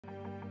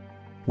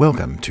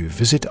Welcome to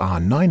visit our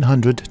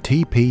 900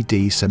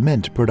 TPD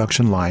cement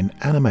production line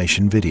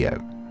animation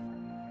video.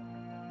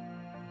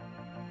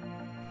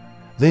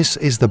 This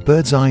is the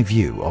bird's eye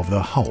view of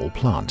the whole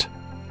plant.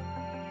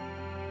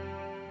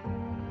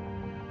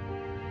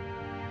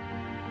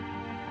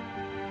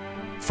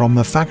 From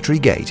the factory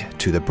gate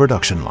to the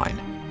production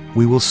line,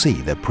 we will see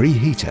the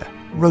preheater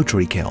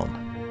rotary kiln.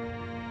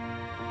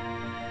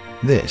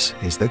 This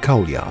is the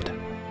coal yard.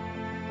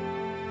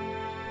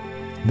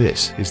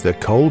 This is the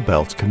coal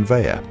belt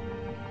conveyor.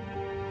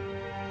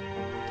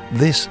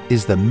 This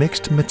is the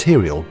mixed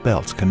material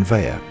belt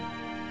conveyor.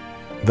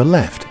 The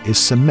left is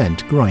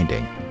cement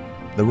grinding.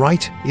 The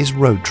right is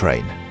road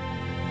train.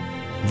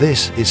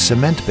 This is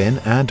cement bin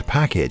and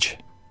package.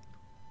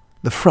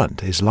 The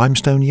front is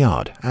limestone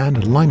yard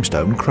and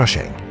limestone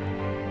crushing.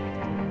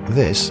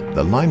 This,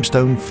 the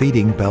limestone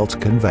feeding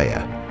belt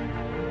conveyor.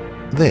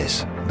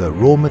 This, the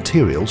raw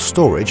material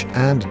storage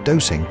and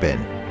dosing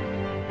bin.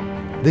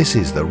 This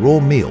is the raw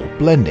meal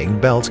blending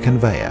belt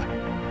conveyor.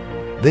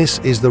 This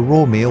is the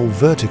raw meal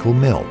vertical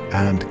mill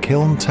and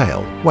kiln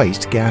tail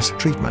waste gas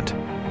treatment.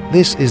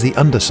 This is the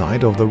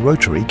underside of the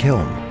rotary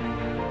kiln.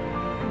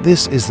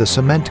 This is the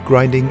cement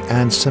grinding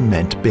and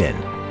cement bin.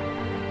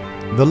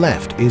 The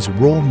left is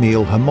raw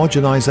meal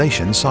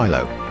homogenization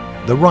silo.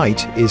 The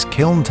right is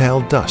kiln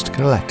tail dust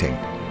collecting.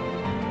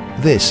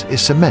 This is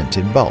cement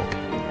in bulk.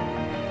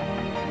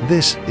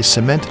 This is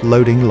cement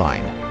loading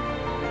line.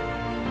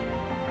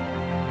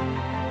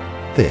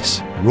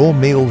 This, raw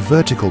meal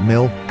vertical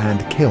mill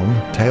and kiln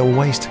tail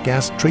waste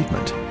gas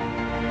treatment.